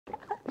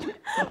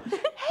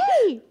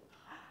Hey,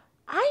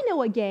 I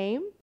know a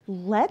game.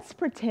 Let's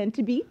pretend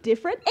to be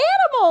different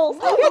animals.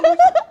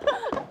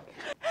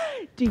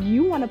 Do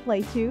you want to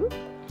play too?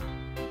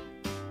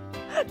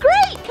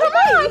 Great, come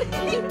on.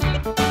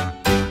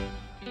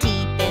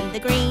 Deep in the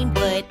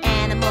greenwood,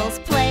 animals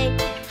play,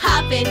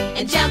 hopping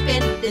and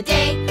jumping the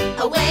day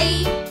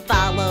away.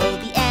 Follow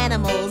the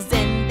animals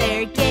in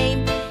their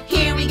game.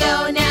 Here we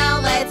go now,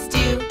 let's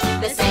do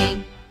the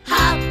same.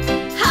 Hop,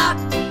 hop,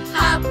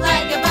 hop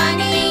like a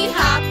bunny.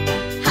 Hop,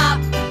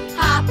 hop,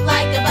 hop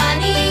like a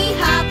bunny.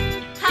 Hop,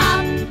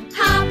 hop,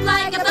 hop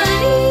like a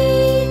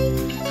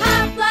bunny.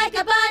 Hop like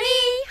a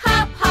bunny.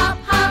 Hop, hop,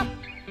 hop.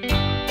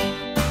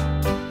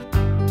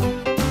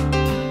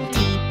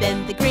 Deep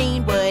in the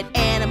greenwood,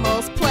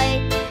 animals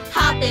play,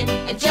 hopping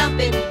and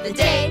jumping the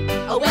day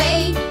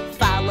away.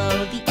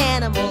 Follow the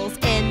animals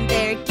in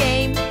their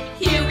game.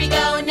 Here we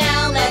go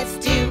now, let's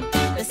do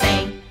the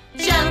same.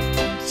 Jump,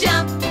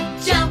 jump,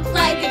 jump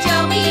like a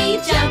joey.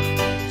 Jump,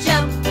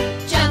 jump,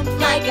 jump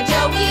like a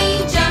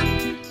joey. Jump,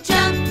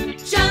 jump,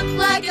 jump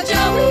like a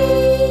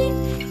joey.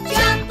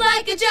 Jump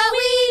like a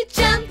joey.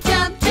 Jump,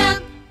 jump,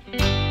 jump.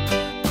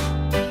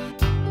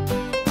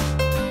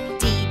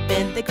 Deep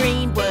in the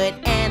greenwood,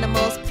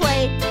 animals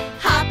play,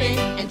 hopping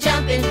and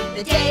jumping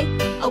the day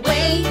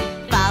away.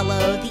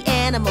 Follow the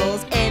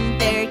animals in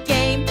their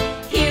game.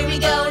 Here we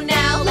go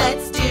now,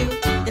 let's do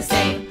the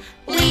same.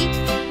 Leap,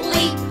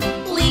 leap,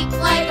 leap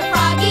like a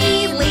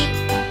froggy. Leap,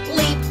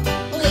 leap,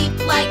 leap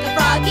like a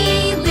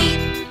froggy. Leap,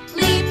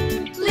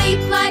 leap,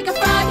 leap like a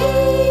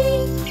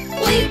froggy.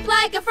 Leap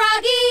like a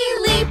froggy.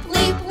 Leap,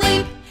 leap,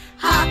 leap.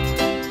 Hop,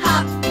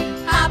 hop,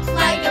 hop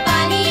like a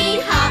bunny.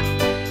 Hop,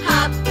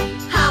 hop,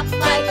 hop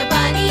like a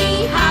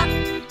bunny. Hop,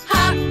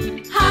 hop,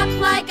 hop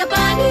like a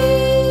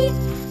bunny.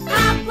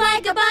 Hop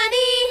like a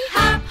bunny.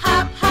 Hop,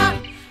 hop, hop.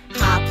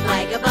 Hop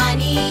like a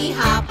bunny.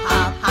 Hop,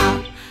 hop,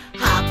 hop.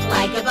 Hop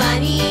like a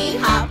bunny.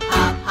 Hop,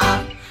 hop,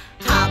 hop.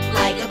 Hop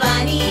like a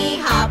bunny.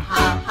 Hop,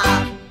 hop,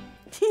 hop.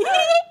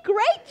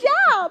 Great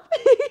job.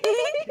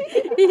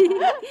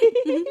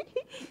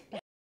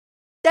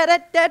 Da da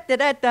da da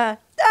da da.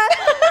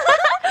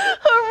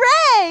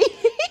 Hooray!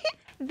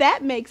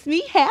 That makes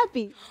me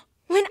happy.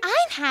 When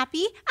I'm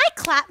happy, I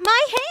clap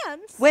my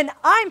hands. When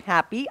I'm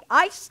happy,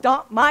 I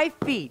stomp my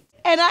feet.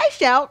 And I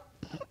shout,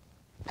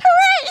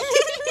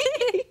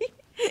 hooray!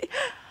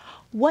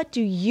 What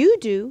do you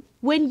do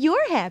when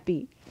you're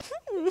happy?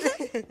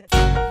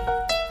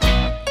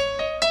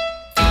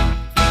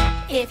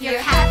 If you're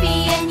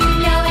happy and you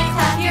know it,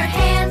 clap your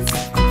hands.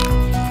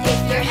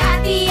 If you're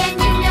happy and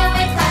you know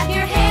it, clap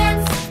your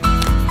hands.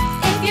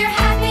 If you're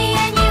happy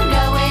and you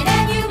know it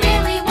and you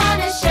really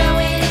want to show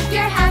it. If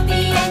you're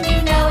happy and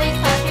you know it,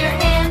 clap your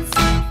hands.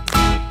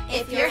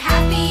 If you're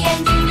happy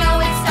and you know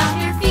it, stomp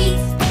your feet.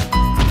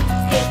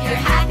 If you're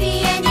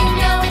happy and you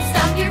know it,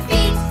 stomp your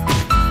feet.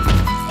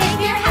 If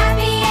you're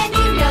happy and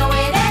you know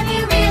it and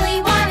you really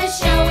want to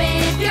show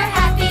it. If you're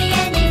happy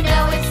and you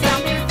know it,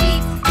 stomp your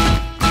feet.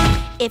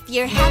 If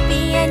you're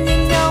happy and you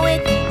know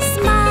it,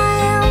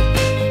 smile.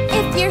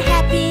 If you're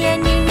happy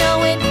and you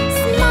know it,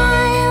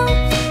 smile.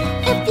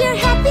 If you're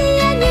happy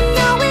and you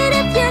know it,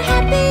 if you're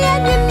happy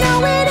and you know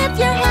it, if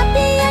you're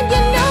happy and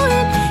you know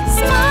it,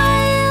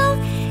 smile.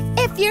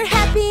 If you're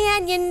happy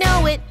and you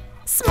know it,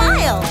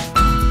 smile.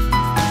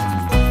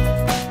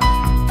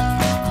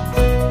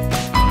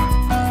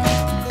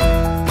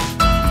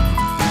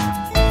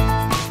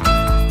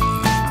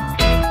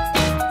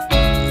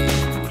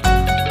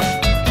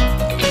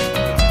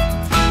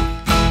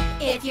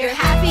 If you're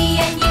happy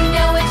and you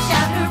know it,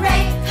 shout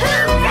hooray,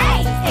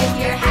 hooray! If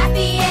you're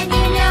happy and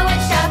you know it,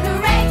 shout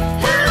hooray,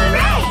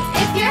 hooray!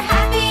 If you're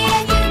happy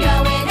and you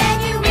know it and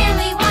you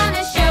really want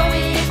to show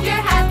it. If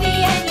you're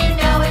happy and you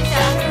know it,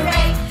 shout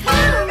hooray,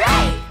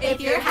 hooray! If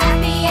you're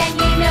happy and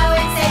you know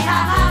it, say ha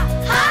ha,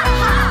 ha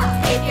ha!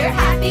 If you're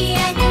happy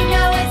and you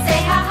know it,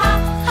 say ha ha,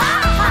 ha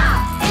ha!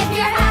 If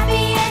you're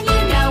happy and you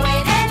know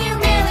it and you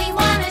really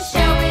want to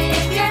show it.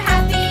 If you're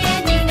happy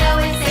and you know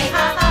it, say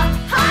ha ha,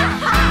 ha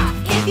ha!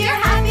 If you're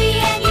happy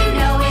and you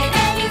know it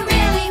and you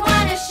really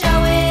want to show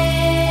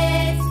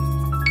it.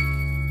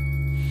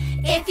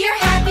 If you're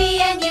happy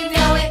and you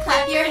know it,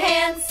 clap your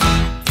hands.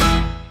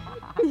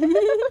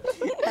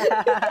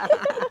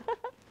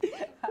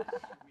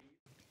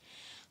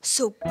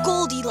 So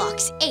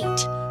Goldilocks ate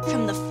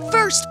from the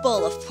first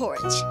bowl of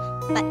porridge,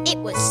 but it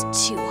was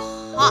too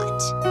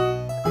hot.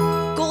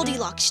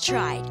 Goldilocks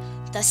tried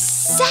the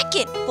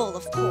second bowl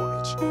of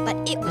porridge, but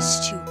it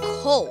was too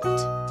cold.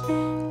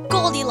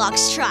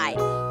 Goldilocks tried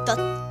the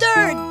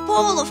third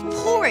bowl of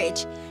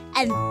porridge,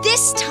 and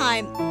this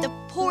time the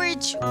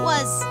porridge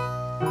was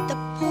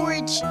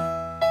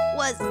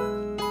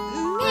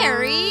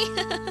Mary.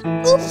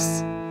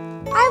 Oops!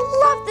 I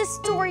love this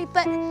story,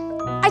 but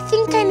I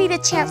think I need a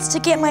chance to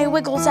get my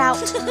wiggles out.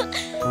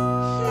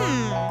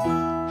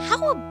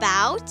 How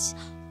about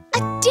a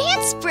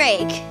dance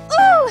break?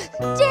 Ooh,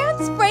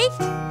 dance break!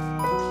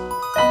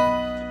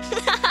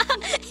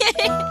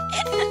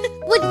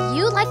 Would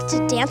you like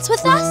to dance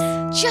with us?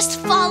 Just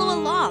follow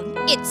along.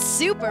 It's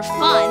super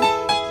fun.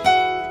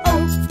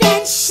 Okay.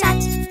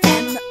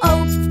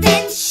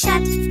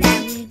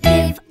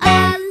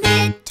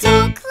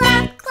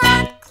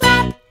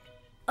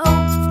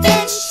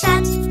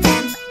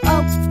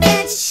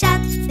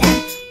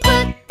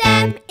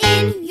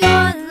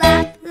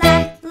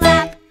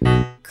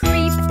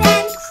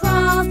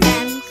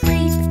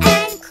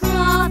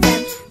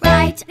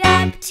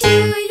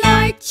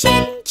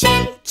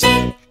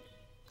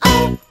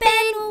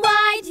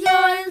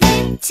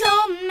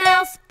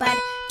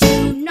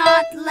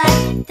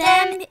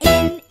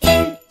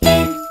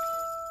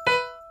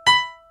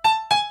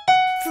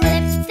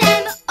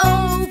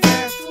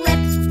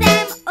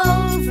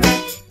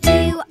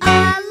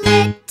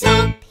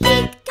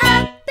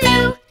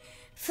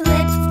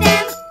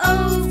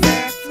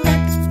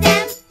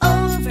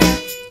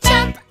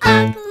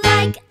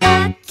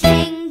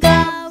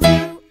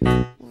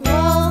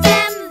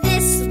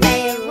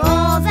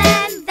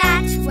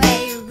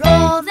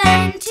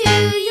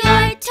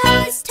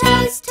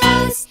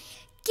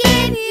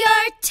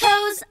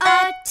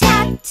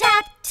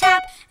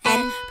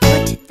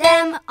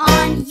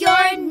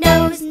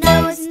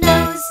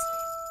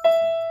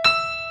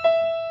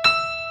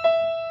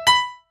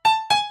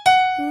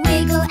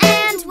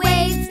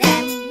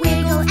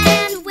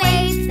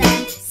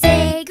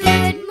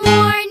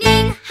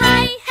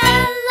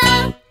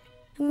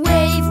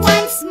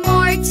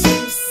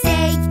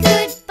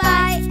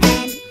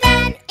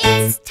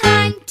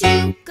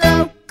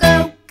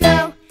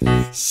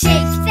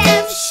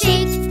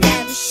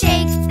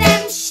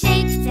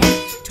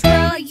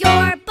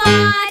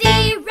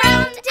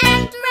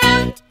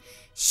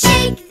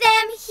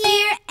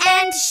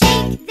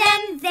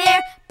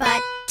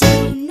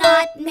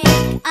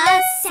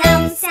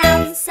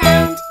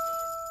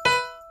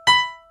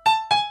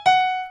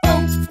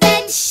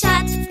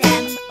 shut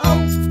them,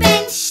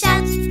 open,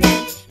 shut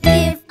them.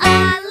 Give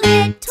a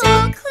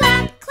little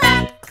clap,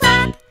 clap,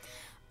 clap.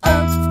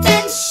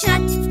 Open,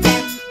 shut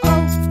them,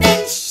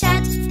 open,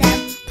 shut them.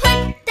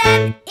 Put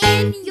them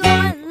in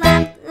your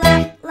lap,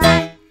 lap,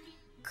 lap.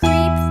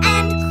 Creep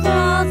and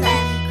crawl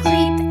them,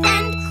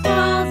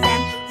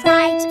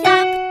 right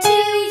up to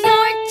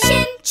your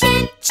chin,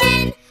 chin,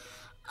 chin.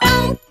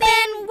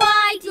 Open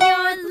wide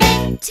your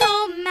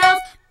little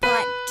mouth,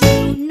 but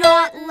do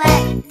not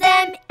let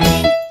them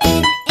in.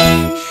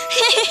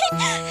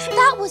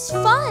 That was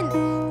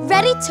fun.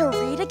 Ready to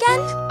read again?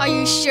 Are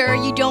you sure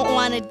you don't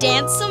want to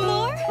dance some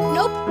more?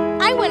 Nope.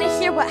 I want to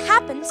hear what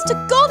happens to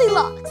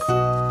Goldilocks.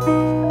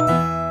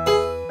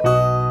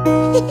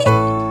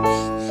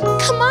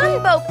 Come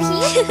on, Bo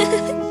Peep.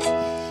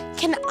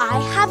 Can I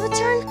have a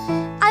turn?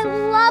 I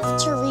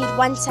love to read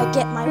once I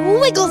get my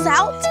wiggles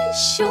out.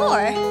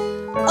 Sure.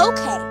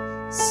 Okay,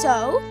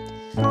 so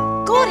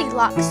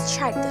Goldilocks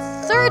tried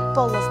the third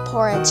bowl of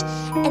porridge,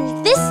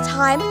 and this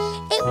time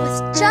it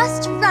was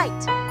just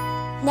right.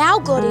 Now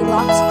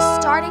Goldilocks was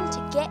starting to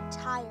get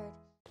tired.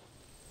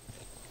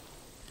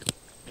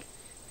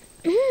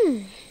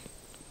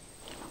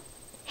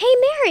 Hey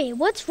Mary,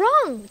 what's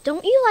wrong?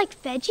 Don't you like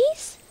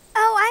veggies?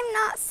 Oh, I'm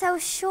not so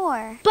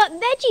sure. But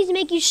veggies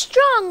make you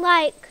strong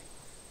like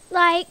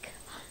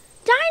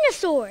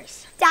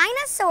dinosaurs.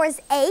 Dinosaurs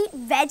ate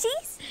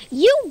veggies?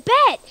 You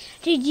bet!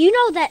 Did you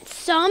know that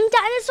some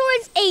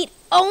dinosaurs ate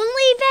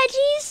only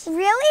veggies?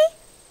 Really?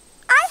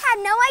 I had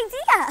no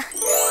idea.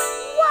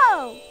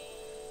 Whoa!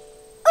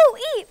 Oh,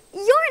 Eep,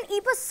 you're an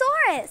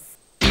Eposaurus.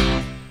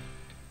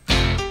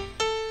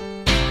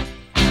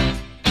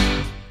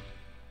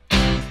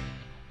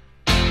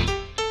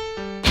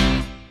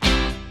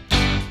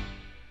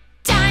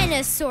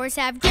 Dinosaurs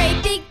have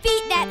great big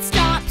feet that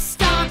stomp,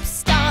 stomp,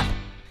 stomp.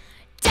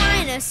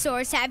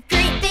 Dinosaurs have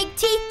great big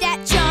teeth that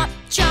chomp,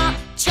 chomp,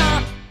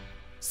 chomp.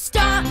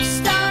 Stomp,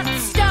 stomp,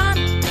 stomp,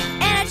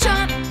 and a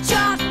chomp,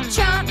 chomp,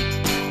 chomp.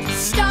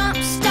 Stomp,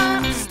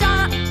 stomp,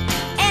 stomp,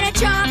 and a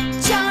chomp,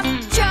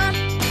 chomp, chomp.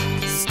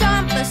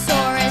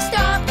 Stomposaurus,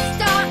 stomp,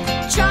 stomp.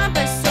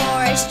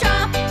 Chomposaurus,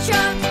 chomp,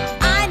 chomp.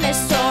 I'm a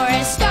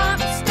saurus,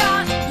 stomp,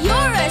 stomp.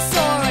 You're a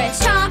saurus,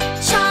 chomp,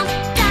 chomp.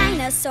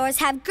 Dinosaurs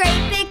have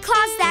great big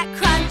claws that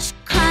crunch,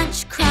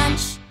 crunch,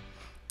 crunch.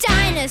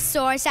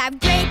 Dinosaurs have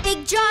great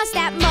big jaws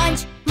that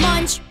munch,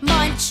 munch,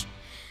 munch.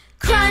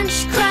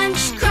 Crunch,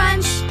 crunch,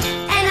 crunch,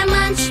 and a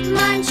munch,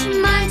 munch,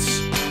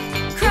 munch.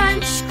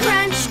 Crunch,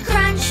 crunch,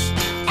 crunch,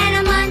 and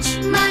a munch,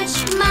 munch,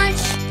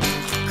 munch.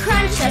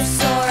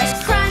 Crunchosaurus,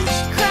 crunch,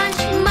 crunch,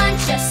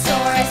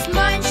 munchosaurus,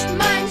 munch,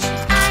 munch.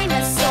 I'm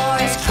a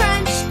saurus,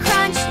 crunch,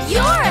 crunch.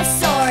 You're a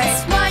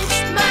saurus, munch,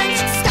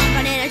 munch.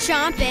 Stomping and a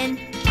chomping,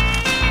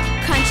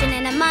 crunching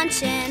and a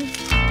munching.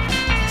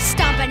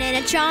 Stomping and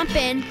a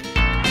chomping,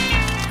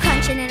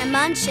 crunching and a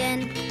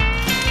munching.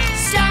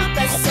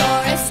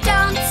 Stomposaurus,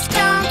 stomp,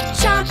 stomp.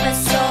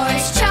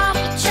 Chomposaurus, chomp,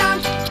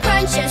 chomp.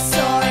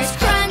 Crunchosaurus,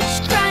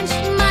 crunch, crunch.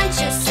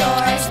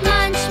 Munchosaurus,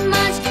 munch,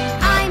 munch.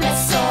 I'm a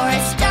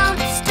saurus, stomp,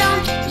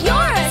 stomp.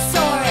 You're a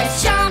saurus,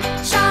 chomp,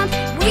 chomp.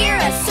 We're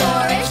a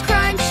saurus,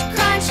 crunch,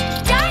 crunch.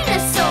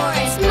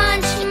 Dinosaurs,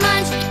 munch,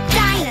 munch.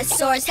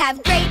 Dinosaurs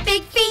have great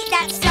big feet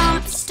that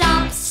stomp,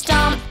 stomp,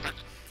 stomp.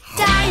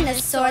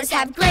 Dinosaurs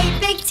have great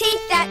big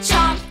teeth that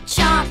chomp,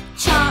 chomp,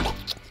 chomp.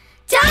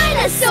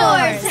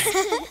 Dinosaurs!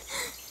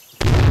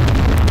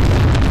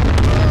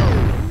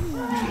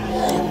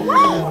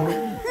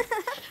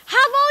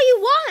 Have all you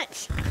want.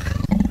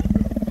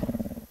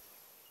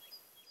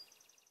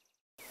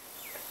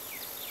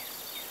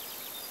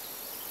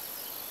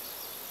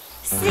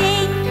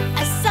 Sing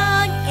a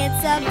song,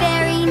 it's a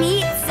very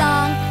neat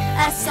song.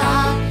 A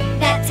song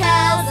that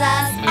tells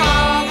us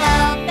all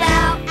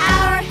about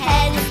our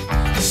head,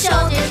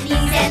 shoulders,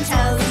 knees and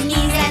toes,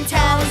 knees and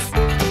toes.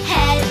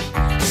 Head,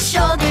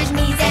 shoulders,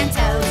 knees and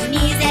toes,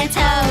 knees and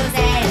toes.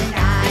 And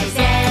eyes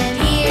and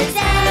ears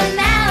and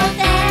mouth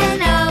and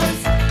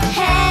nose.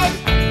 Head,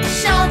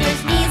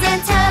 shoulders, knees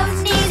and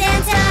toes, knees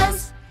and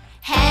toes.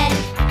 Head,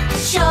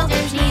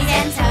 shoulders, knees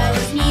and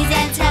toes, knees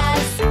and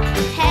toes.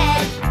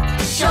 Head,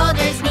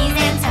 shoulders, knees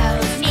and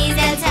toes, knees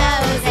and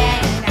toes.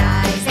 And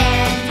eyes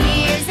and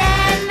ears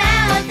and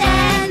mouth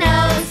and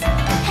nose.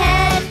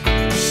 Head,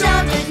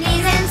 shoulders,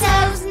 knees and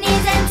toes,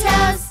 knees and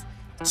toes.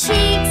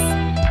 Cheeks,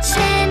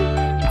 chin,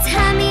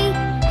 tummy,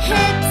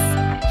 hips,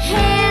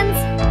 hands,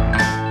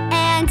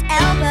 and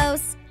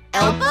elbows.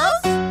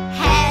 Elbows?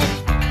 Head,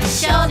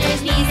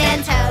 shoulders, knees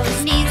and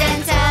toes, knees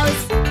and toes.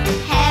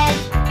 Head,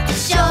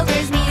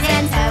 shoulders, knees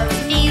and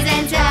toes, knees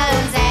and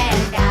toes.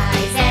 And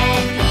eyes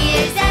and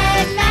ears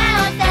and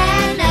mouth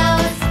and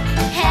nose.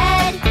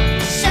 Head,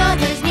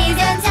 shoulders, knees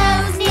and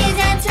toes, knees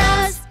and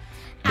toes.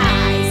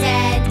 Eyes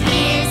and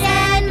ears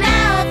and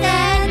mouth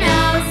and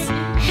nose.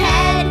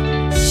 Head,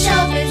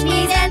 shoulders,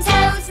 knees and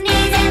toes,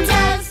 knees and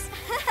toes.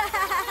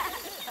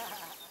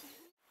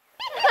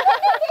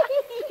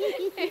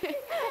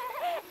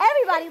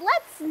 Everybody,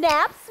 let's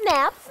snap,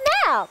 snap,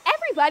 snap.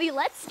 Everybody,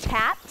 let's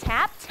tap,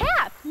 tap,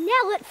 tap.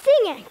 Now let's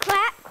sing it.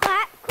 Clap,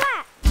 clap,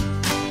 clap.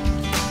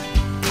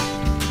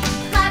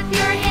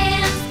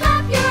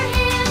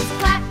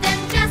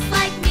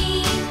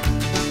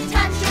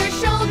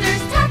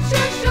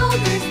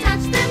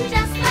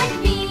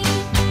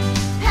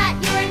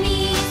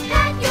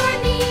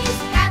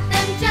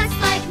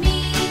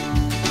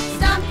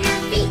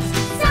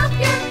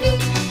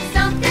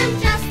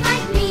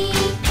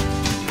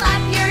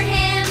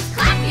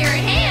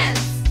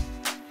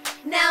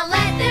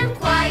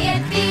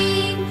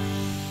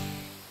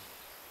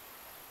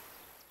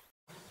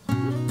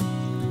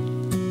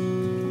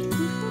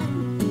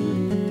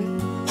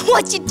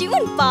 What you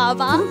doing,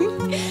 Baba?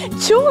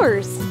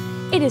 Chores.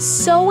 It is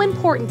so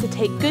important to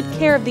take good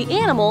care of the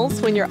animals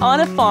when you're on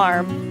a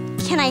farm.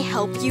 Can I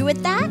help you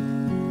with that?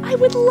 I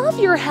would love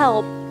your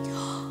help.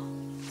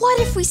 What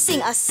if we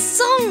sing a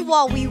song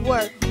while we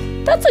work?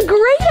 That's a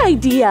great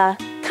idea.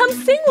 Come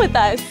sing with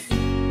us.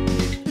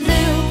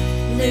 Loo,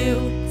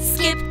 Loo,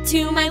 skip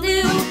to my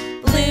Loo.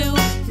 Loo,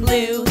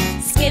 Loo,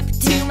 skip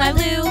to my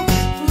Loo.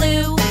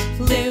 Loo,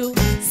 Loo,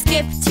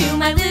 skip to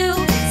my Loo.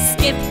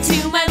 Skip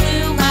to my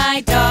Loo,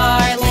 my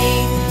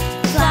darling.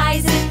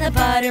 Flies in the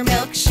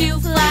buttermilk shoe,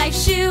 fly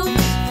shoe.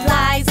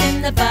 Flies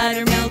in the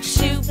buttermilk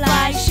shoe,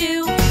 fly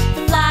shoe.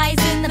 Flies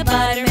in the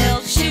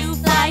buttermilk shoe,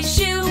 fly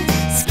shoe.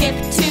 Skip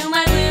to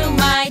my Loo,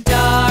 my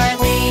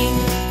darling.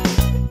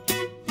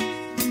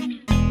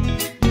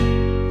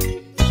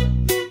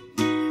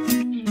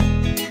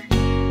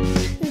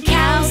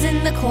 Cows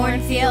in the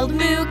cornfield,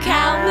 moo,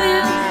 cow,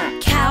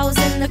 moo. Cows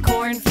in the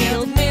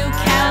cornfield, moo,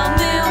 cow,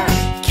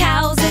 moo.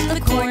 Cows in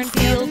the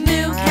cornfield,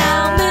 moo,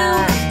 cow,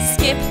 moo.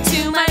 Skip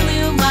to my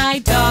Loo, my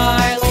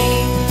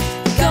darling.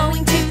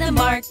 Going to the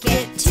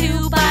market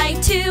 2 by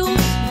 2.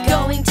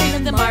 Going to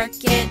the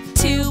market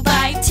 2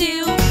 by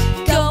 2.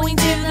 Going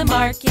to the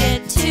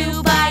market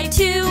 2 by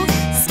 2.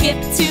 Skip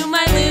to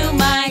my Loo,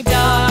 my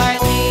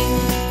darling.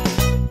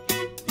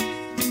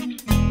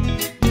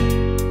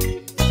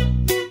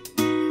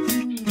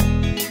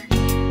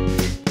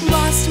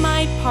 Lost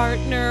my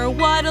partner,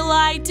 what'll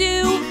I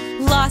do?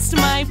 Lost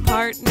my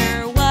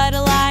partner,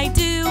 what'll I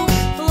do?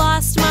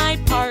 Lost my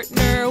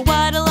partner,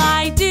 what'll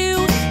I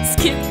do?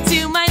 Skip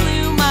to my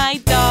Loo, my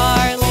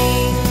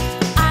darling.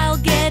 I'll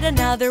get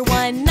another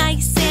one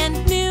nice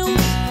and new.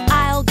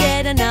 I'll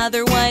get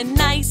another one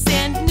nice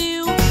and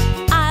new.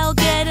 I'll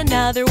get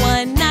another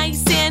one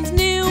nice and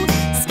new.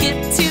 Skip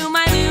to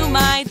my Loo,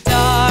 my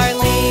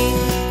darling.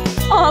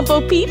 Aw,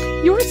 Bo Peep,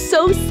 you're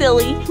so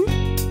silly.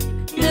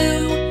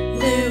 Loo,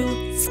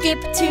 Loo, skip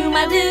to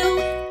my Loo.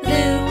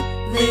 Loo,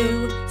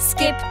 Loo,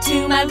 skip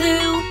to my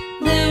Loo.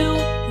 Loo,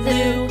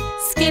 Loo,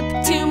 skip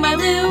to my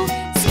Loo.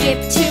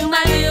 Skip to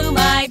my Loo,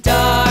 my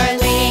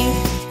darling.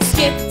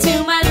 Skip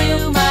to my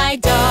Loo, my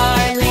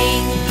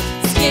darling.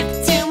 Skip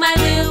to my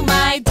Loo,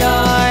 my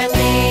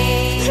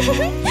darling.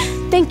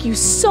 Thank you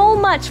so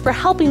much for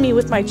helping me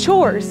with my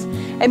chores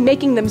and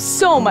making them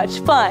so much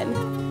fun.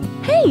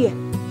 Hey,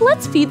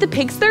 let's feed the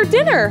pigs their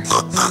dinner.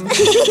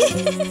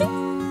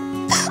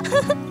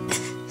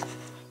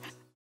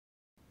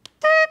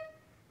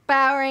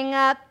 Powering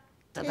up.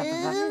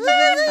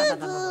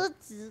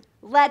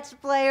 Let's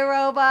play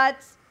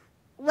robots.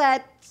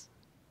 Let's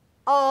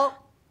all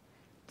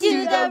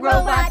do the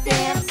robot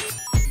dance.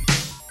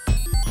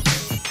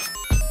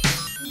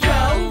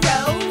 Row,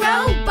 row,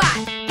 robot.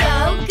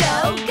 Go,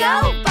 go,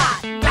 go,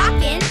 bot.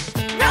 Rockin',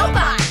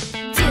 robot.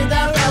 Do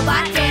the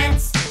robot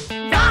dance.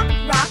 Rock,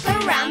 rock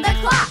around the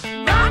clock.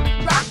 Rock,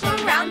 rock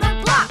around the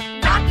block.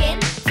 Rockin',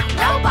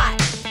 robot.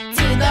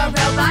 Do the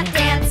robot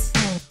dance.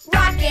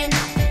 Rockin',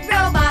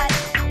 robot.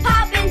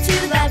 Hop into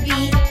the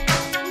beat.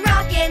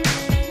 Rockin',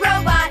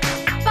 robot.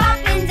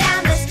 Bopping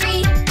down the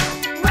street.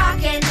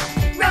 Rockin',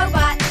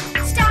 robot.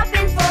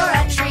 Stopping for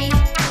a treat.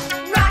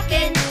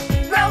 Rockin',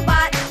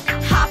 robot.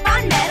 Hop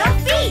on metal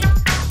feet.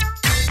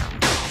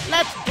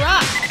 Let's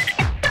rock.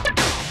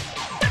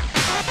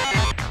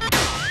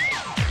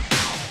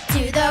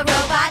 Do the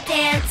robot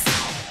dance.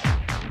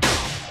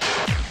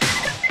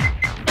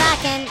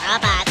 Rockin'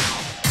 robot.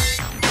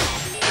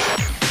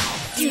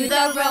 Do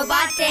the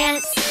robot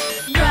dance.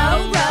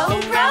 Row, row,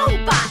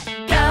 robot.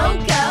 Go,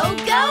 go,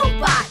 go,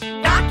 bot.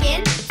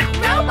 Rockin',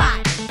 robot.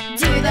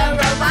 Do the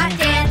robot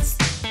dance.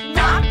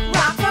 Rock,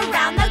 rock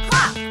around the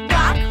clock.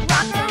 Rock,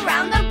 rock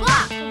around the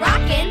block.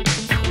 Rockin',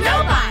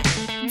 robot.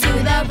 Do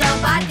the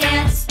robot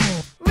dance.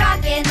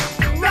 Rockin',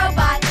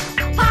 robot.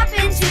 Pop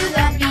into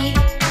the beat.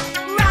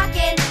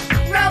 Rockin',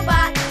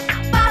 robot.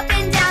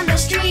 Bopping down the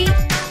street.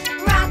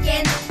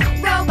 Rockin',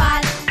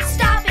 robot.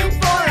 Stopping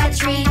for a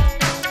treat.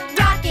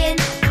 Rockin',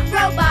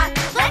 robot.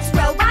 Let's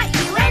robot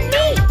you and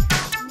me.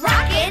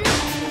 Rockin',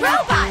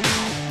 robot.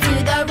 Do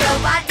the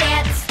robot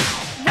dance.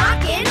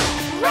 Rockin',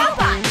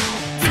 robot.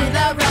 Do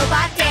the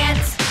robot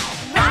dance.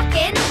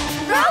 Rockin',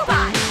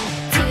 robot.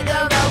 Do the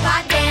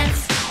robot dance.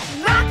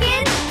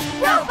 Rockin',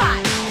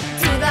 robot.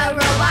 Do the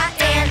robot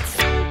dance.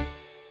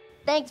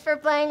 Thanks for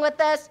playing with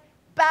us.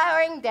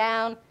 Powering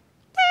down.